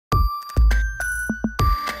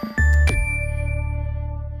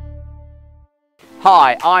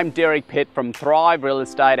Hi, I'm Derick Pitt from Thrive Real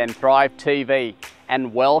Estate and Thrive TV,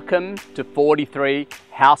 and welcome to 43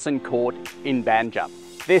 Hausen Court in Banjup.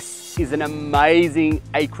 This is an amazing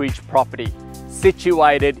acreage property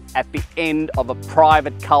situated at the end of a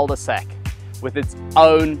private cul-de-sac with its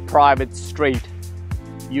own private street.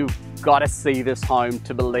 You've got to see this home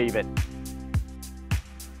to believe it.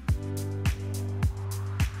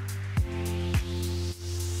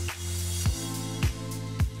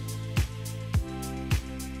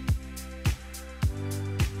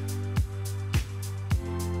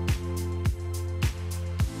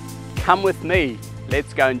 Come with me,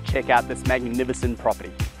 let's go and check out this magnificent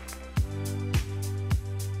property.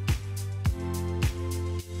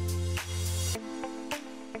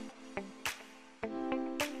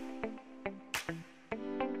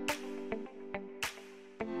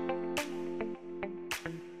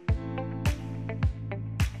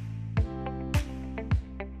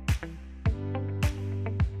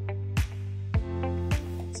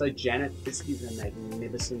 So Janet, this is a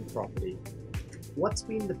magnificent property. What's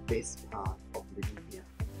been the best part of living here?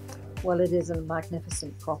 Well, it is a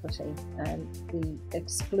magnificent property, and the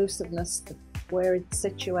exclusiveness of where it's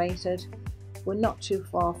situated. We're not too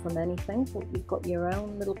far from anything, but you've got your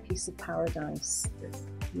own little piece of paradise. Yes.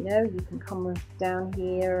 You know, you can come down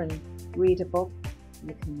here and read a book.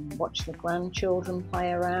 You can watch the grandchildren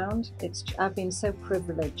play around. I've been so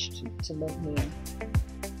privileged to live here.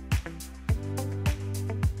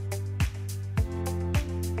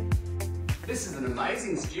 This is an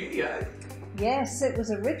amazing studio. Yes, it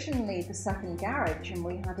was originally the second garage, and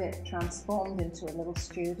we had it transformed into a little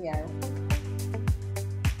studio.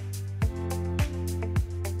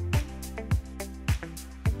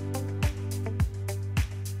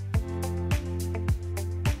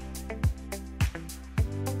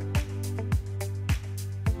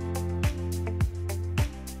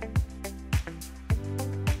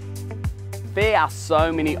 There are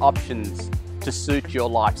so many options to suit your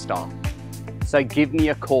lifestyle. So give me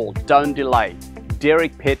a call, don't delay.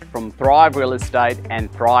 Derick Pitt from Thrive Real Estate and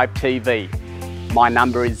Thrive TV. My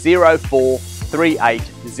number is 0438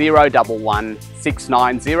 011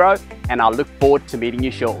 690, and I look forward to meeting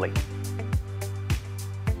you shortly.